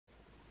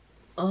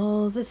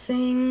All the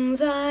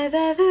things I've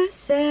ever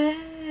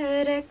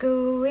said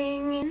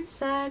echoing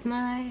inside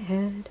my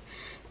head,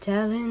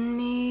 telling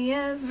me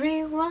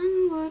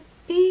everyone would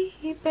be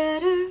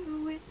better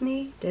with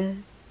me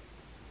dead.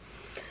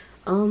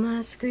 All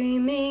my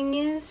screaming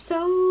is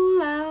so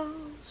loud,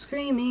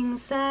 screaming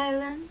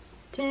silent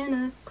in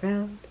a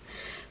crowd.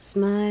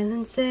 Smile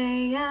and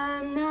say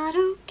I'm not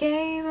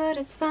okay, but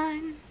it's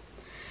fine,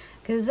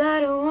 'cause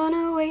I don't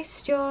wanna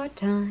waste your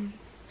time.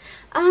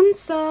 I'm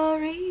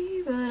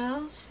sorry, but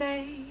I'll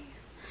say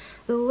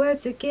the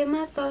words that give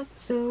my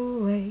thoughts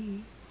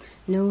away.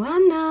 No,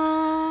 I'm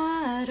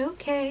not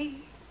okay.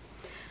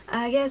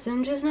 I guess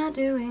I'm just not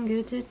doing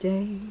good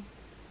today.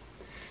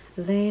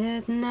 Late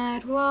at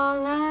night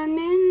while I'm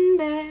in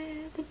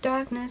bed, the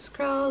darkness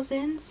crawls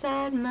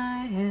inside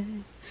my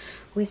head,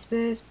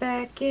 whispers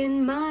back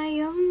in my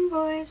own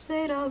voice,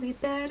 they'd all be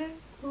better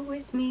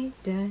with me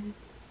dead.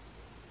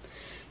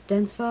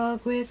 Dense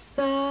fog with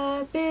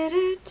a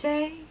bitter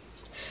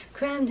taste,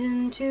 crammed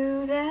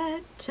into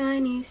that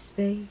tiny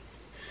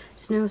space.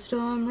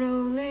 Snowstorm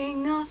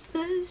rolling off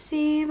the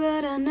sea,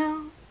 but I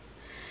know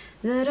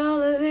that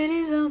all of it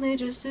is only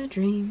just a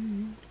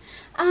dream.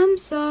 I'm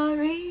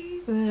sorry,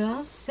 but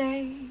I'll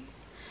say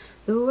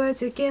the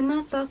words that give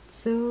my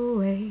thoughts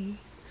away.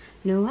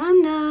 No,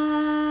 I'm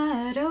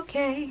not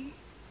okay.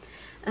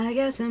 I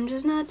guess I'm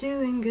just not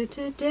doing good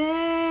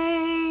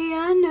today.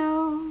 I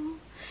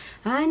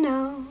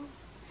know.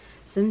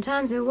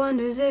 Sometimes it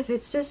wonders if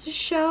it's just a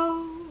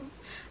show.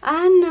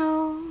 I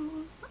know.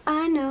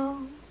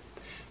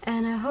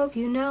 And I hope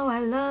you know I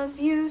love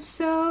you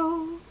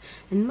so.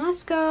 And my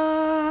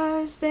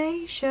scars,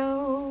 they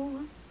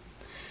show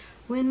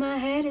when my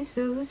head is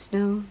filled with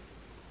snow.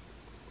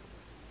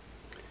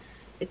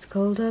 It's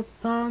cold up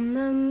on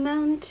the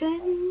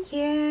mountain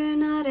here,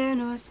 not air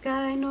nor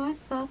sky nor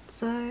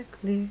thoughts are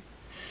clear.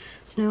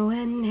 Snow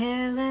and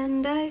hail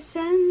and ice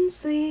and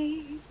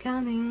sleet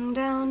coming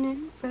down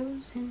in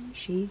frozen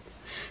sheets.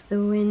 The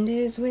wind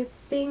is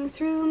whipping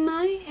through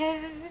my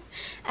hair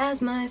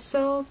as my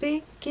soul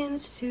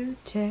begins to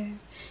tear.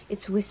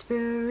 It's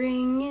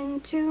whispering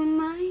into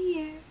my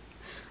ear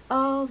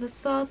all the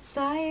thoughts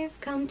I've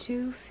come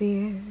to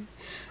fear.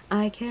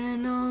 I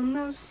can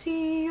almost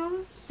see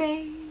your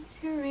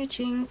face, you're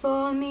reaching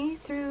for me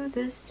through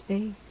the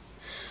space.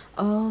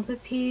 All the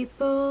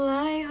people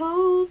I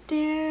hold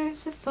dear,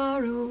 so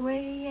far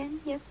away and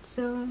yet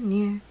so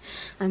near.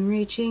 I'm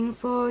reaching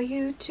for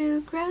you to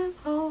grab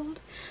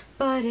hold,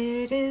 but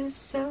it is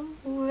so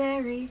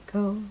very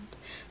cold.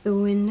 The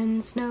wind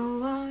and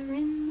snow are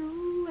in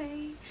the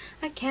way,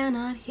 I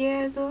cannot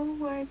hear the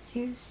words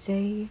you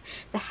say.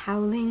 The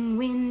howling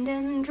wind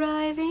and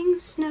driving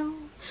snow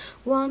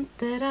want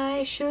that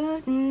I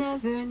should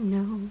never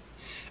know,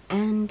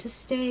 and to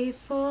stay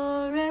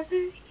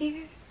forever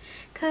here,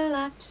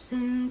 collapse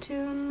into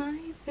my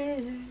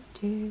bitter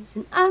tears.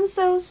 And I'm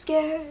so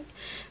scared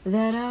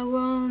that I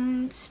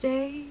won't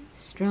stay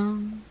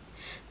strong,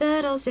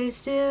 that I'll stay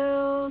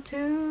still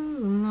too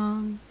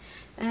long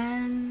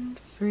and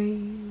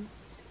freeze.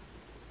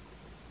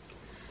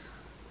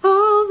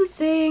 All the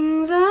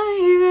things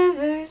I've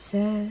ever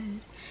said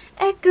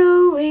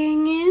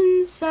echoing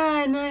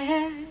inside my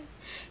head,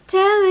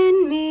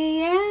 telling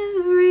me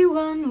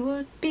everyone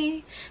would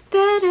be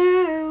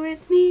better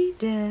with me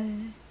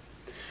dead.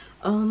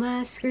 All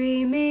my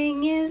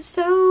screaming is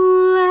so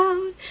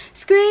loud,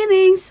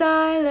 screaming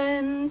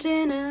silent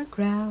in a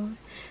crowd.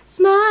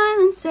 Smile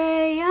and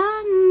say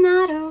I'm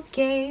not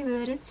okay,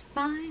 but it's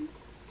fine,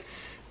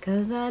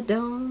 'cause I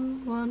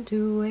don't want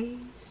to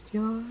waste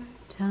your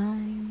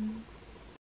time.